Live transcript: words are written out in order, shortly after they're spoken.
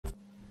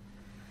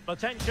The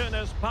tension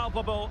is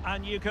palpable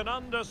and you can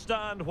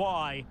understand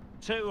why.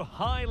 Two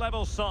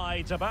high-level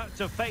sides about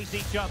to face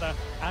each other,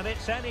 and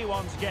it's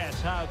anyone's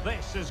guess how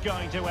this is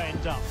going to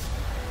end up.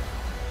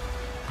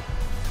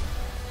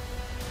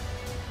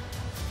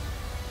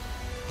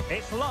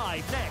 It's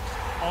live next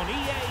on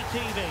EA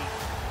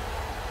TV.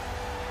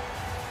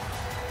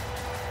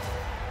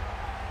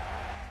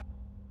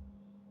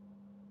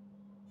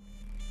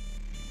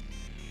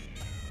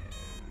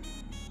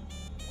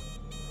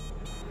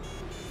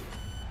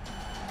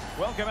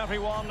 Welcome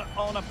everyone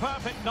on a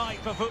perfect night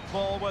for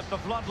football with the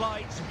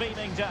floodlights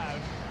beaming down.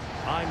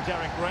 I'm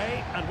Derek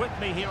Ray, and with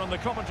me here on the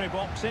commentary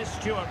box is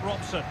Stuart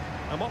Robson.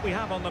 And what we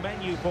have on the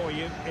menu for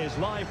you is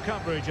live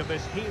coverage of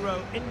this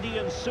Hero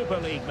Indian Super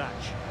League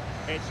match.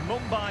 It's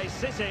Mumbai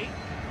City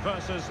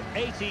versus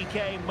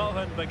ATK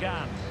Mohun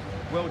Bagan.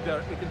 Well,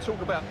 Derek, we can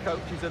talk about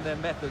coaches and their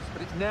methods,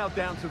 but it's now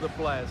down to the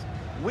players.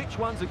 Which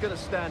ones are going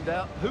to stand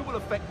out, who will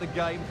affect the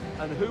game,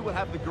 and who will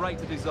have the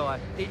greater desire?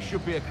 It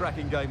should be a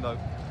cracking game, though.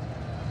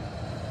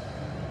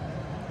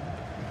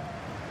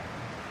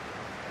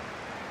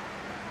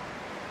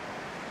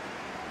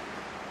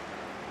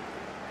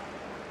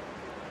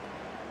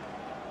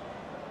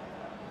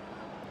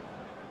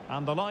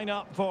 And the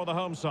lineup for the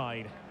home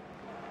side.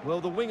 Well,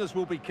 the wingers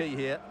will be key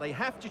here. They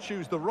have to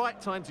choose the right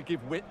time to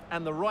give width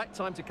and the right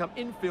time to come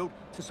infield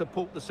to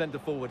support the centre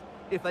forward.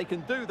 If they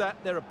can do that,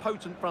 they're a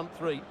potent front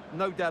three.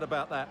 No doubt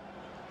about that.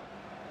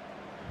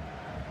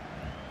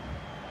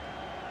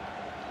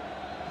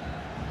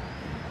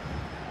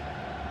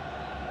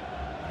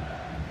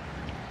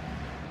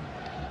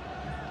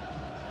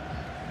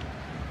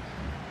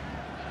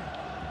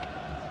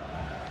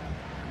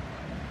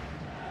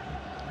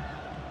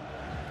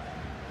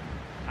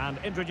 And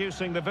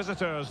introducing the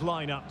visitors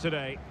lineup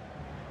today.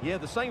 Yeah,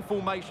 the same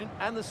formation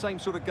and the same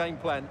sort of game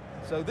plan.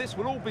 So this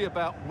will all be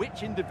about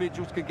which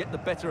individuals can get the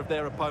better of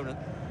their opponent.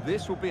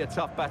 This will be a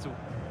tough battle.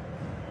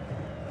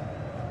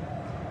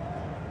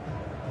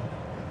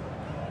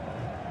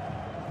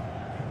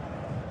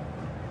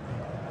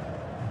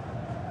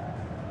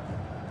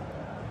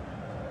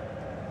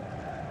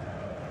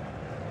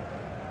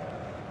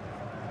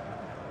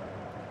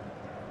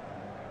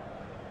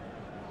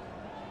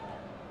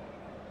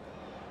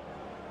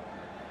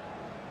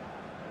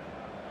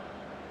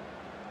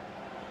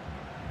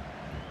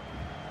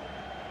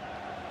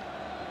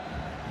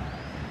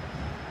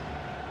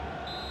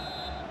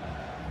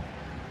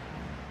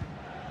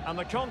 And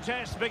the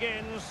contest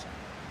begins.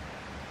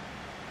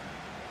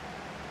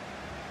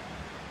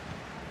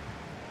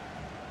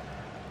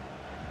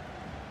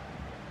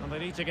 And they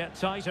need to get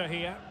tighter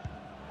here.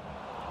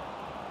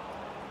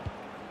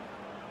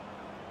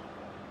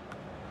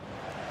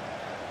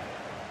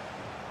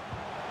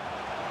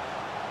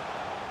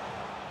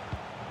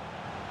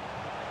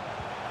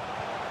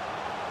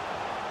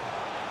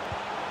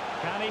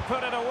 Can he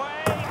put it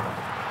away?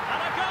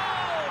 And a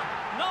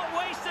goal! Not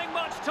wasting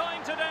much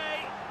time today.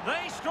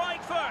 They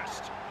strike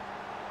first.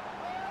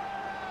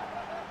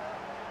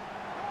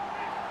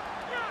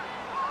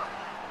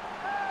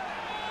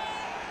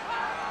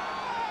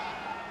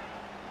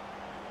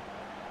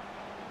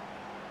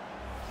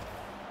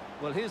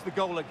 Well, here's the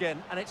goal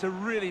again, and it's a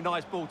really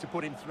nice ball to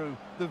put him through.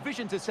 The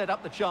vision to set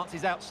up the chance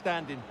is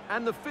outstanding,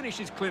 and the finish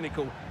is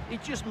clinical. He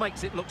just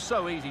makes it look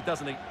so easy,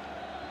 doesn't he?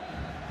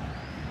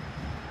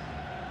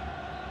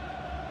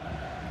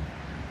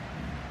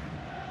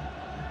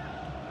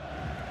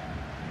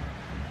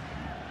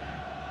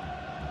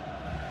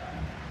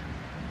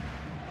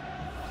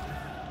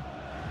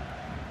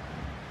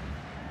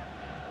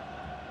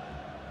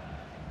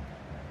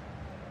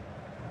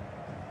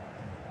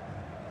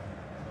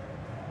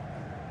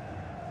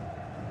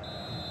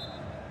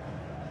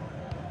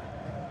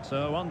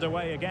 So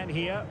underway again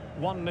here,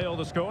 1-0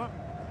 the score.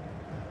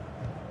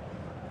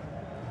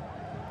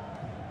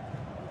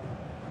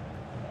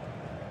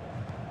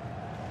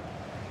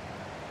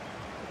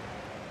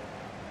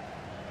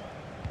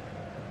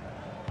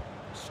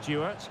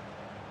 Stewart.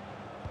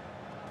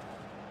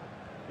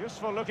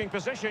 Useful looking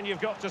position, you've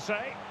got to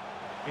say.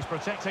 He's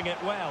protecting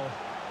it well.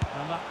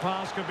 And that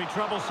pass could be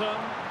troublesome.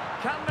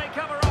 Can they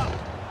cover up?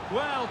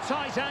 Well,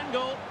 tight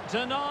angle,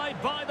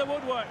 denied by the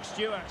woodwork,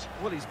 Stewart.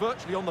 Well, he's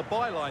virtually on the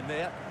byline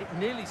there. It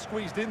nearly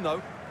squeezed in,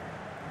 though.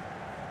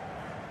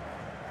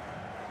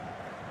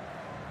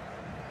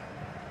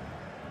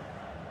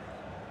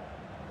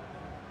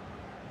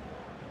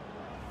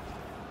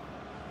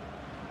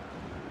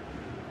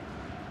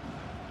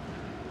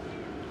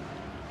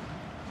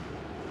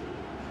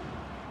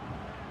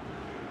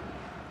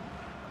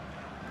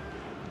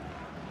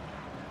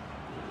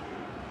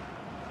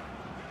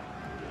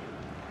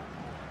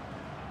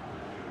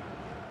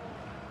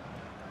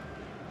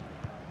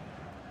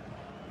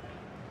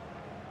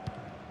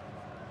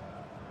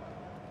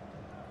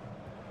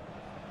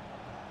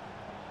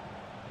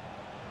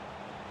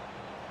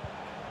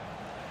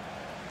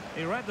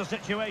 He read the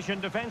situation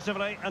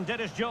defensively and did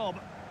his job.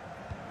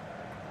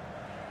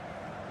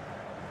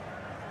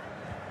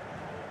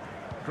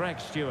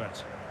 Greg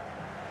Stewart.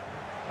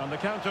 And the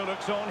counter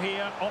looks on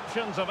here,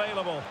 options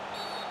available.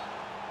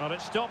 Well,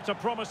 it stopped a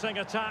promising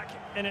attack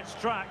in its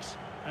tracks,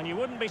 and you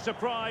wouldn't be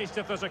surprised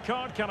if there's a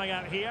card coming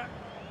out here.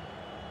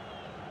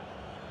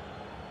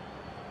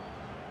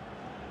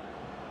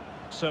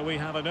 So we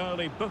have an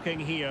early booking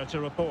here to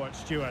report,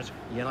 Stuart.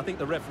 Yeah, and I think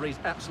the referee's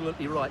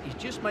absolutely right. He's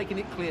just making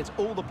it clear to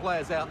all the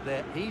players out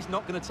there, he's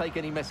not going to take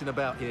any messing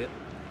about here.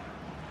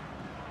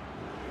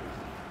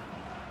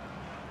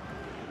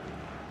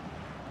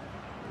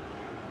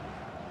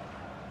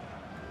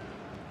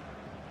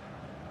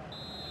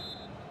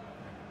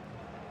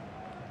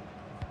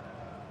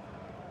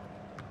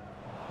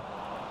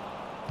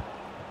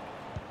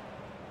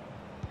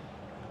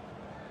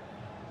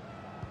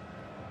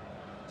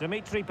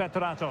 Dimitri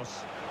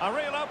Petratos. A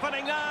real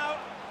opening now.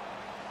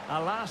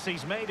 Alas,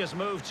 he's made his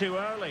move too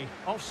early.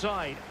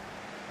 Offside.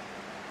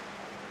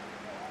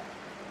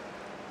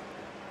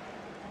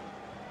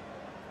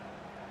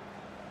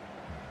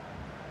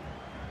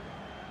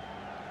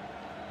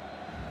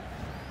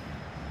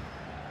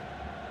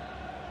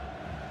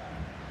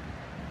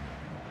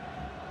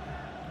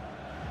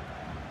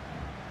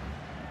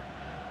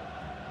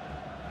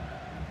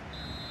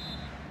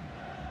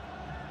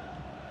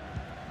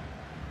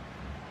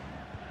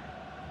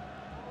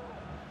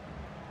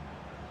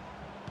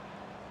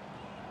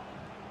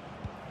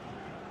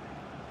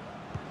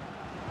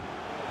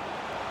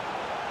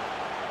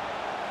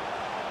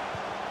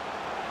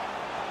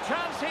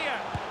 Chance here.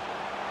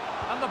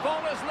 And the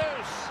ball is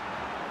loose.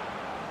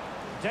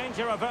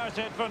 Danger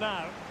averted for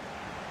now.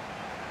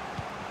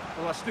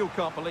 Well, I still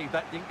can't believe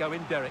that didn't go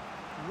in, Derek.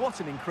 What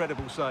an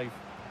incredible save.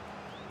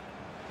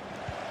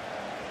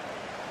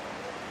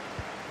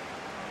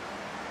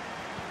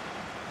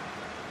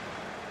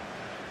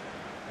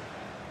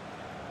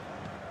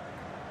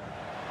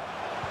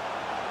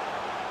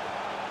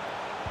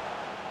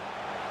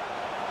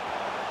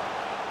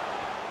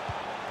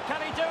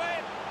 Can he do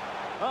it?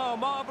 Oh,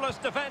 marvellous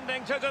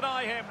defending to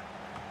deny him.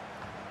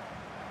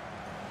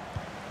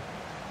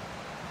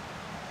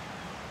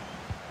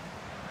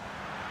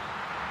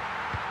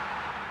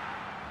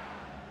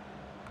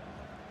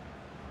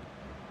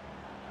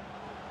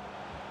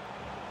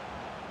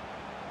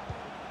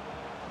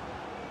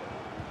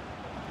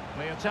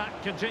 The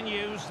attack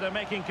continues. They're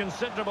making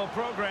considerable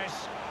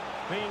progress.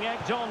 Being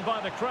egged on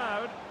by the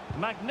crowd.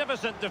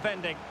 Magnificent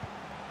defending.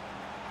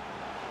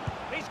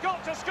 He's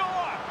got to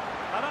score!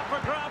 And up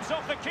for grabs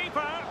off the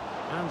keeper.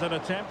 And an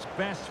attempt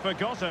best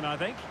forgotten, I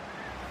think.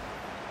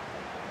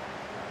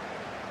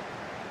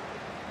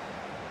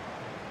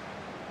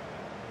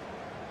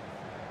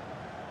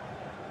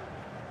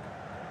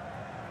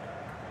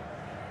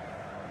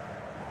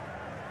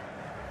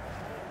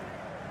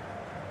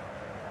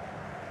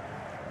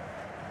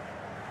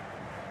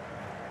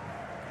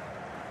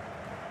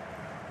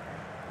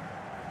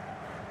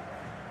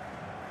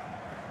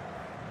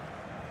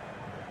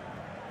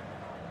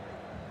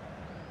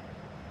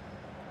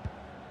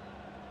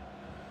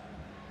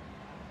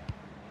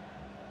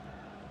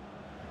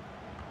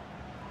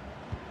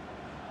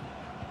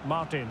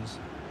 Martins.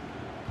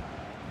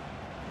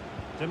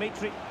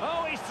 Dimitri.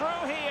 Oh, he's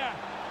through here.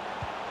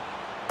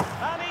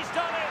 And he's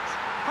done it.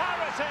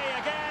 Parity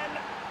again.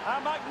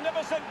 A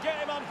magnificent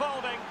game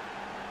unfolding.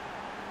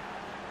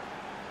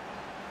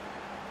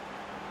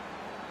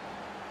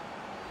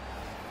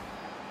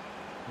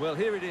 Well,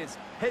 here it is.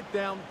 Head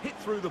down, hit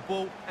through the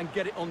ball and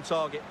get it on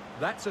target.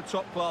 That's a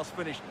top-class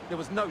finish. There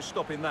was no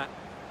stopping that.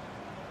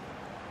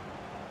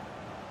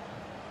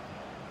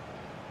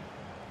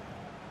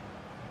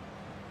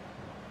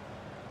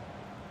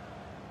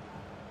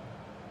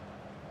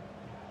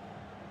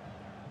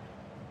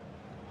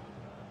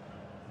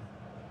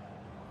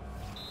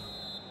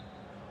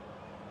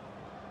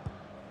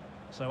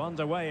 So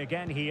underway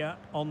again here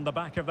on the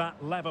back of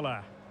that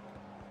leveller.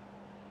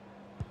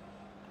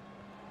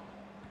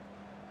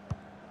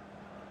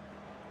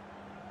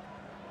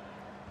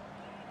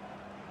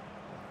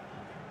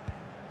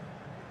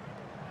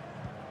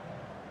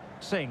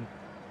 Singh.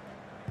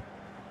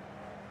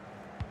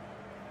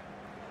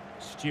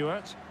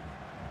 Stewart.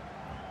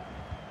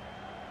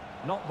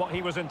 Not what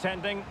he was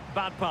intending.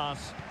 Bad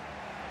pass.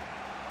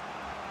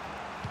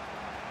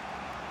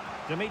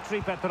 Dimitri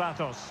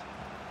Petratos.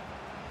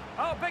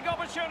 Oh, big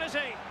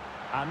opportunity.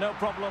 And no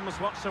problems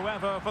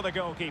whatsoever for the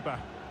goalkeeper.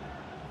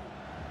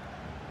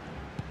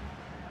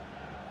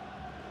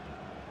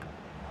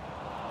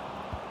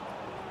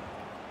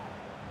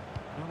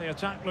 Well, the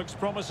attack looks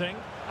promising.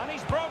 And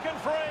he's broken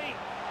free.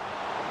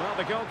 Well,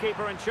 the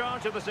goalkeeper in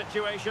charge of the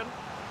situation.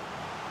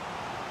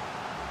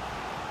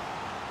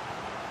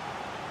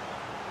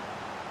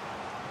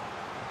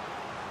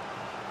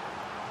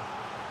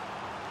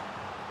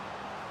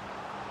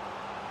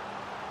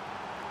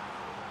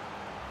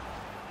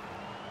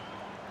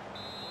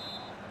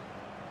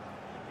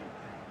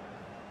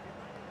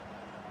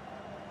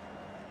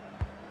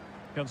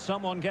 Can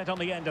someone get on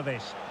the end of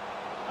this?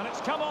 And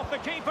it's come off the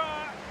keeper.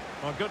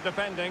 Well, good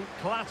defending,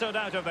 clattered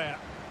out of there.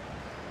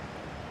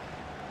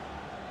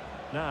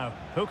 Now,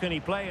 who can he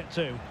play it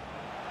to?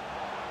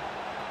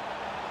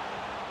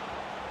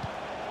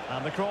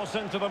 And the cross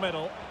into the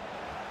middle.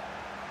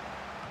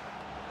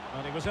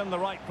 And he was in the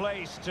right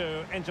place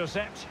to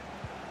intercept.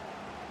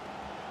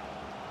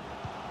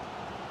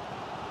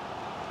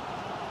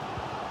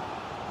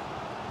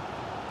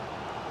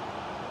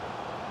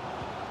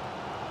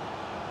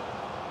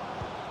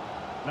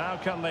 Now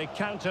can they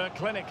counter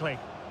clinically?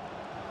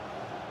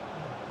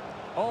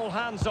 All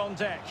hands on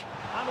deck.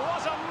 And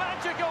what a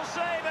magical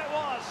save it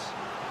was!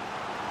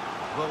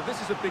 Well,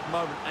 this is a big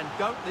moment, and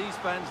don't these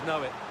fans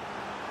know it?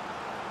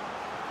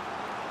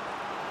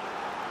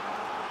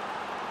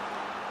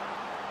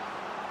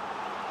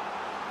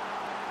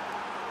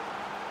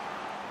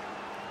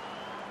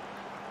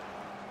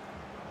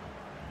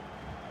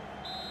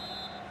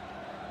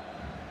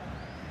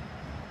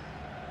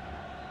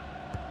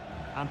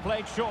 And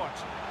played short.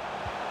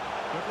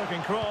 Good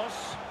looking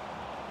cross.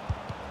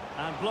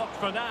 And blocked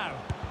for now.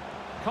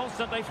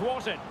 Constantly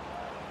thwarted.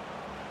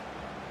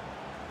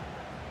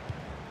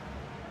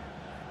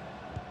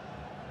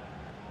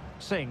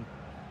 Singh.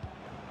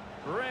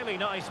 Really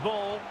nice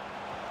ball.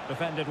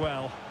 Defended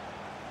well.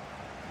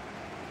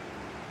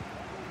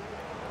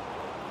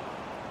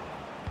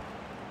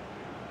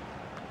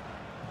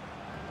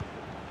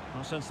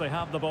 Well, since they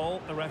have the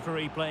ball, the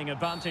referee playing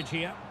advantage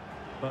here.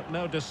 But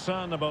no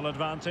discernible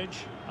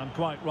advantage, and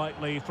quite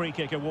rightly free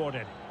kick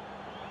awarded.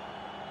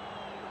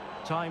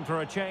 Time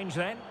for a change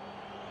then.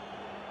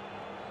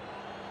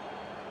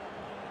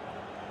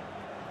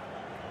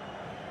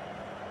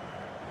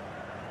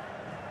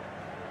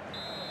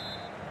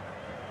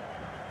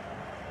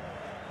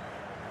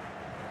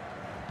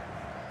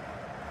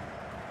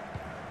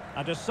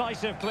 A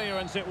decisive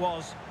clearance it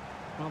was.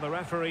 Well, the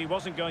referee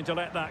wasn't going to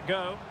let that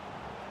go.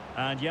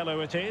 And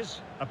yellow it is.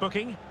 A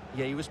booking.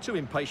 Yeah, he was too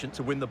impatient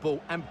to win the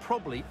ball and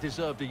probably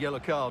deserved a yellow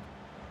card.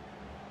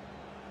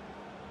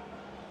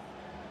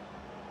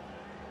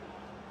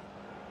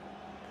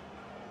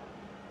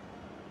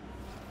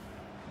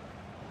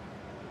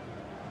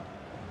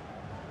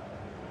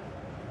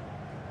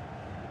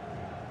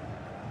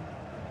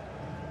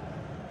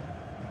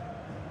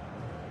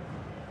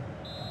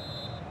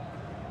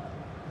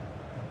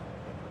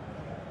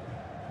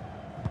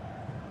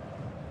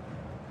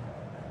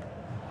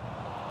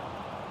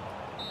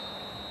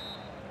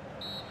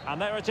 And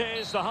there it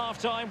is, the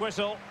half-time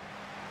whistle.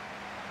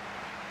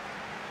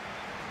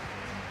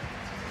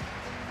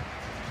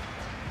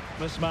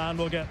 This man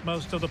will get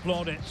most of the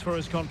plaudits for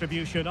his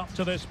contribution up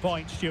to this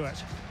point,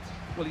 Stuart.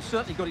 Well, he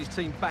certainly got his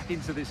team back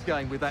into this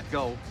game with that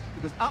goal,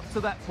 because up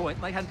to that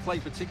point, they hadn't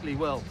played particularly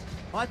well.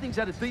 I think he's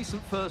had a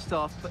decent first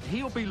half, but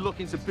he'll be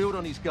looking to build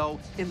on his goal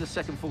in the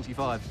second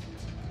 45.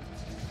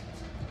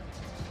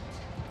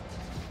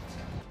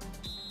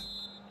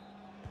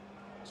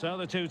 So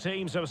the two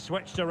teams have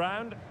switched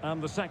around,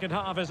 and the second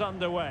half is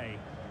underway.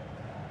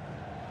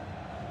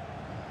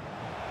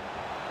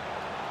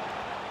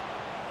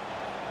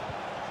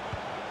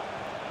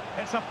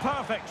 It's a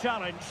perfect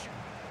challenge.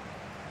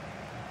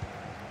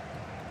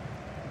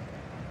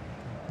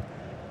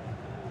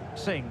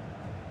 Singh.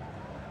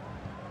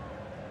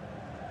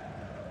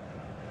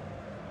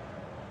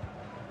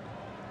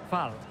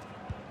 Foul.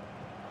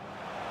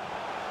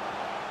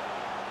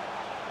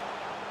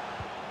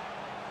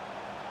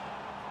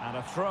 And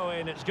a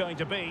throw-in it's going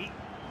to be.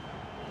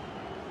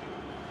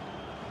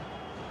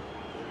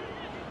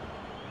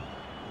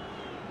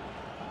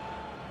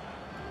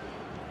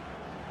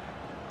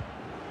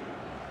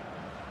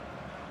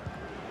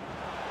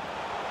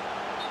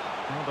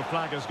 Well, the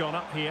flag has gone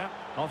up here.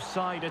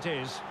 Offside it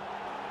is.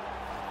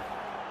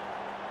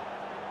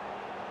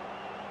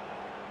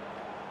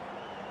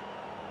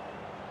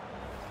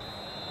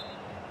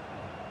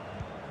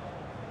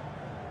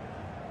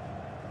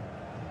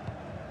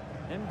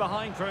 In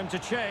behind for him to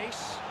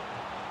chase.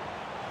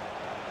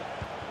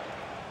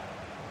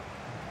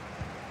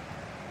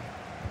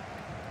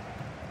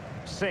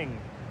 Singh.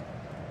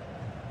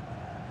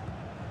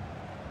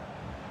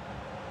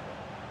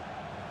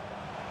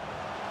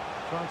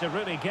 Trying to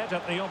really get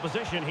at the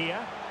opposition here.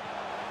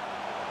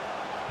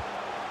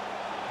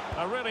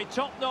 A really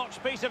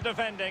top-notch piece of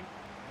defending.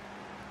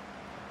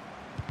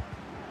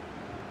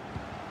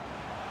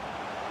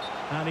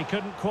 And he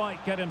couldn't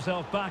quite get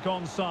himself back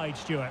on side,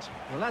 Stuart.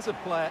 Well, as a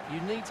player,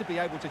 you need to be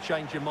able to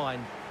change your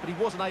mind, but he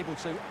wasn't able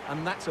to,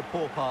 and that's a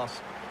poor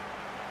pass.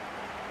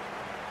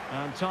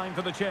 And time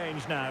for the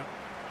change now.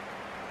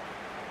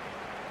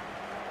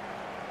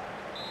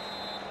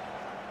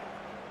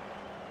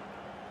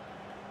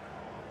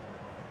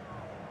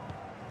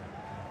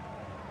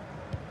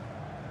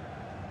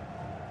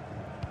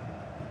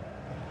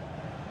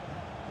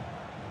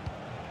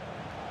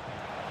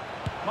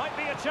 Might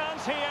be a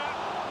chance here.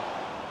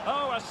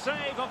 Oh, a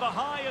save of the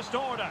highest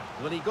order.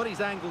 Well, he got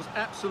his angles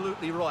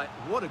absolutely right.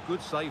 What a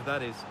good save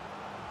that is.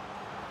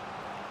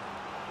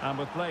 And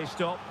with play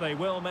stopped, they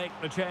will make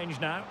the change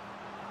now.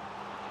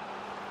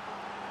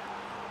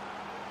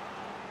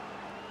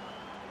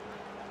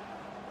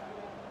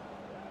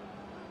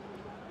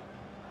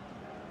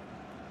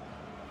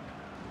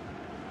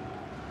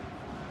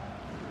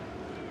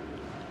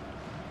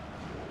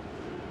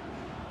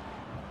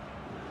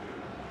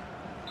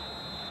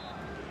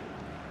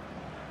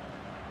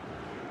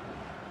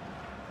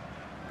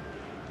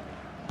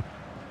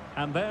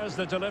 And there's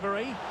the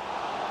delivery.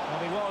 Well,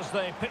 he was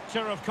the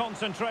picture of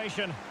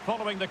concentration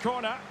following the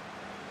corner.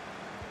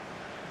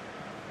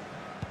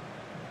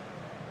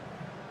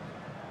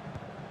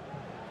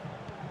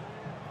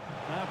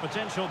 Now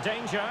potential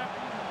danger.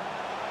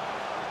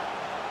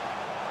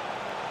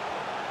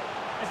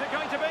 Is it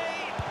going to be?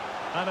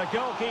 And a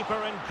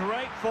goalkeeper in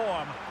great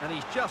form. And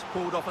he's just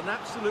pulled off an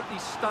absolutely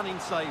stunning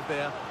save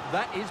there.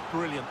 That is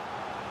brilliant.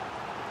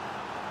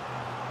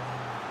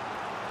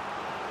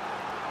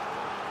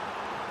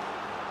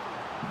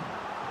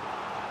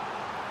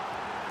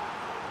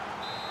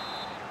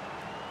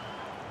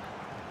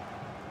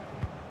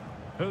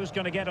 Who's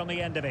going to get on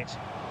the end of it?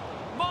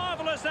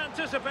 Marvellous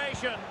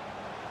anticipation.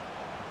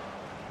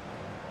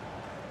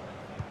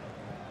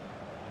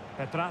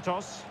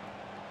 Petratos.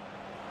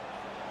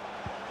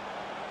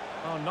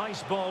 Oh,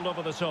 nice ball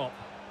over the top.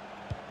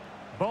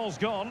 Ball's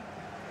gone.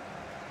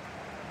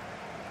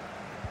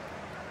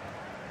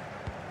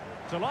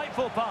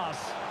 Delightful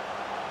pass.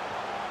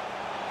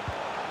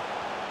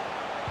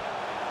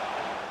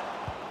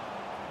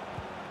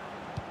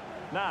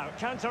 Now,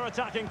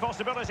 counter-attacking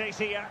possibilities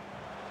here.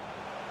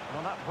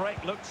 Well, that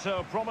break looked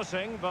so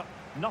promising, but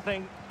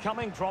nothing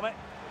coming from it.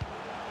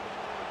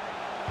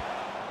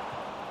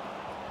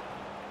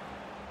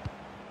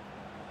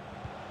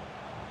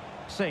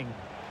 Singh.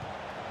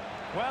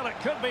 Well, it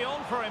could be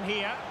on for him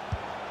here.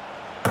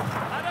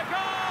 And a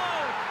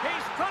goal!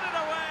 He's put it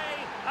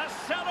away! A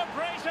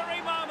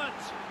celebratory moment!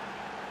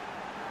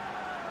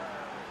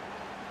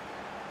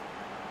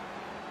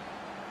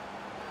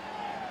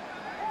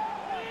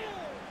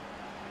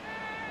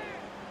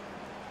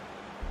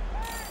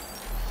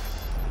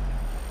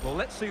 Well,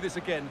 let's see this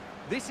again.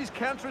 This is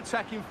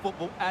counter-attacking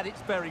football at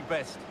its very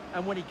best.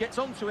 And when he gets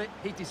onto it,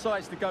 he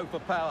decides to go for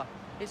power.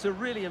 It's a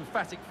really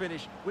emphatic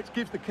finish, which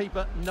gives the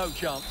keeper no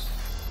chance.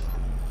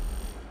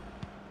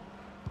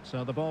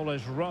 So the ball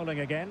is rolling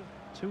again.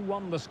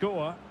 2-1 the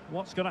score.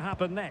 What's going to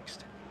happen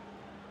next?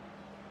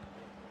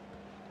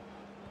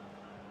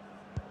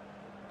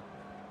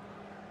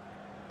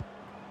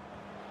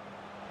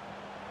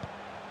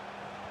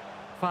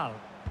 Foul.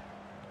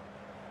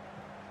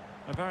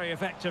 A very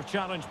effective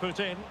challenge put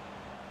in.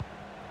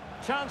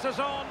 Chances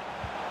on.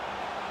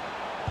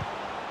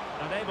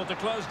 And able to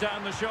close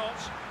down the shot.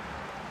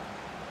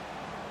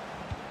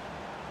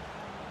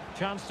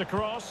 Chance to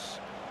cross.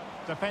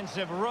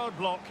 Defensive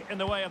roadblock in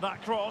the way of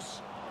that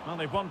cross. Well,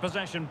 they've won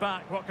possession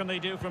back. What can they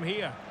do from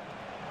here?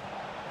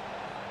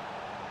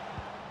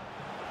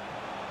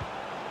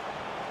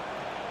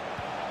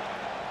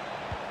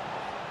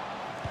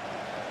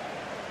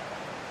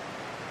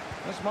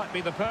 This might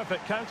be the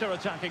perfect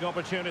counter-attacking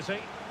opportunity.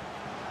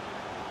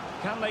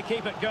 Can they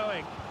keep it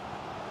going?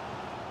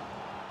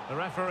 The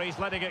referee's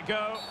letting it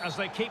go as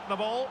they keep the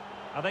ball.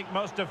 I think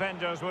most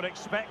defenders would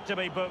expect to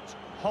be booked,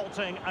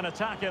 halting an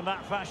attack in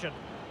that fashion.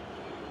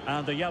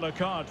 And the yellow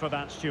card for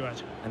that,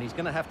 Stuart. And he's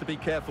going to have to be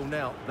careful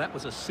now. That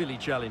was a silly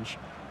challenge.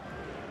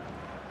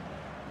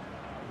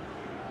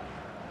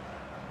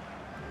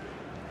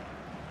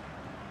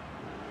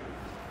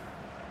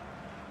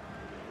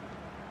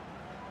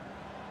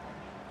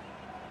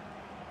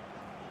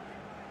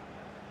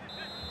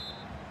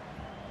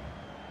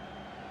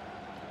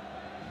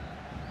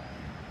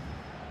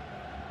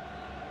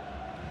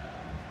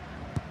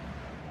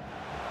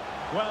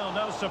 Well,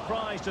 no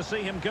surprise to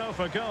see him go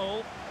for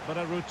goal, but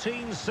a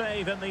routine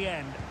save in the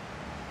end.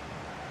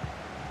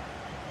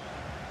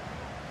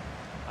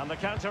 And the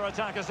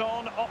counter-attack is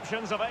on,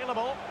 options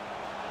available.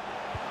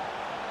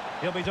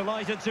 He'll be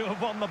delighted to have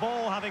won the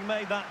ball, having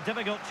made that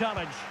difficult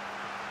challenge.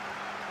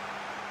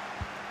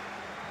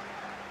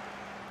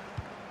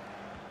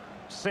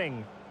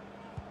 Singh.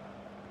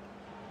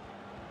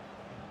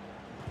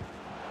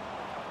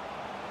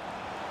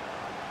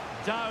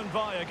 Down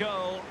by a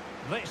goal.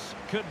 This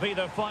could be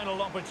the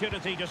final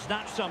opportunity to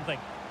snatch something.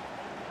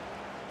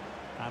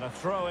 And a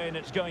throw-in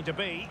it's going to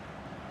be.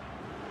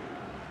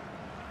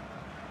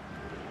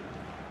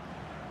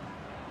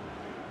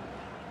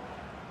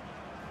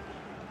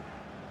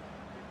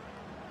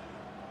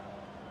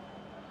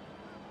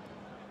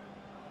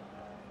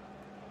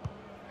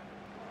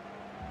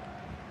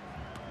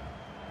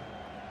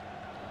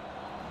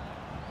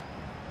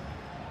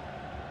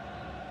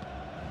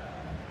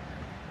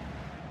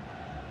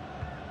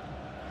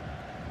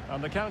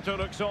 And the counter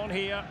looks on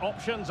here,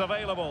 options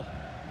available.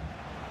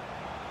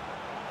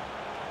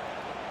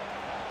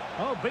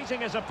 Oh,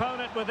 beating his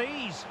opponent with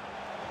ease.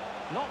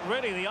 Not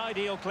really the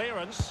ideal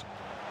clearance.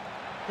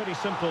 Pretty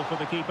simple for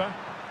the keeper.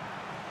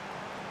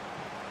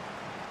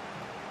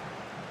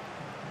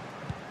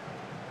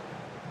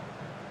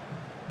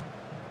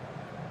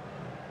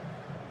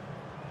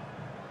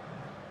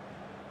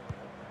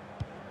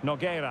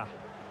 Nogueira.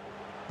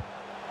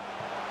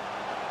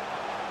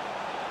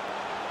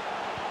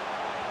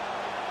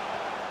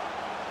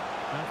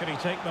 How can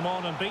he take them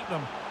on and beat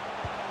them?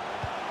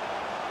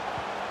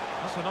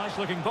 That's a nice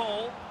looking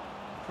ball.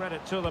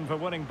 Credit to them for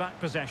winning back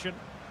possession.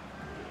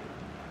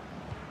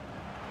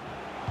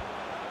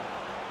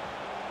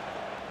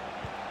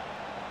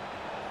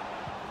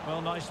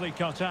 Well, nicely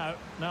cut out.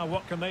 Now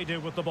what can they do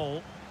with the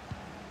ball?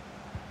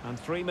 And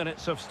 3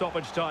 minutes of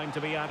stoppage time to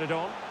be added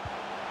on.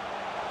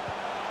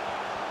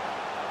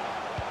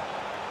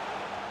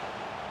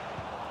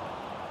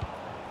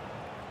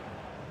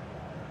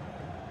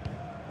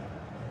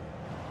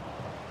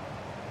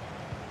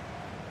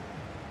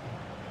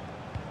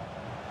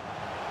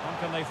 How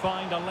can they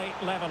find a late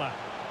leveller?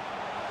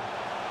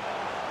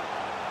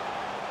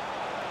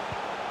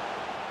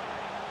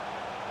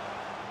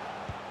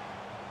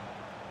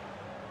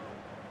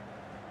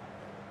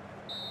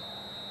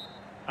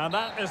 And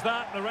that is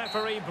that. The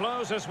referee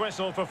blows his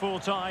whistle for full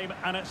time,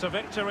 and it's a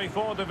victory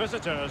for the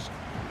visitors.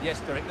 Yes,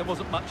 Derek, there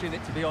wasn't much in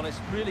it, to be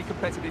honest. Really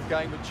competitive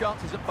game with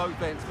chances at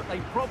both ends, but they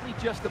probably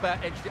just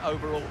about edged it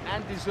overall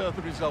and deserved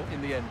the result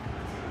in the end.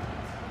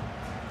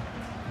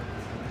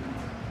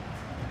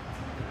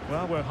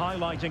 Well, we're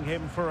highlighting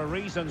him for a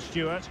reason,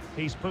 Stuart.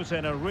 He's put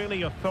in a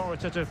really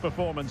authoritative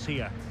performance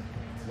here.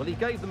 Well, he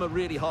gave them a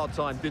really hard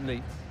time, didn't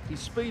he? His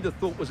speed, I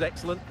thought, was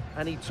excellent,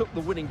 and he took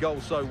the winning goal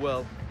so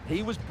well.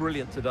 He was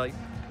brilliant today.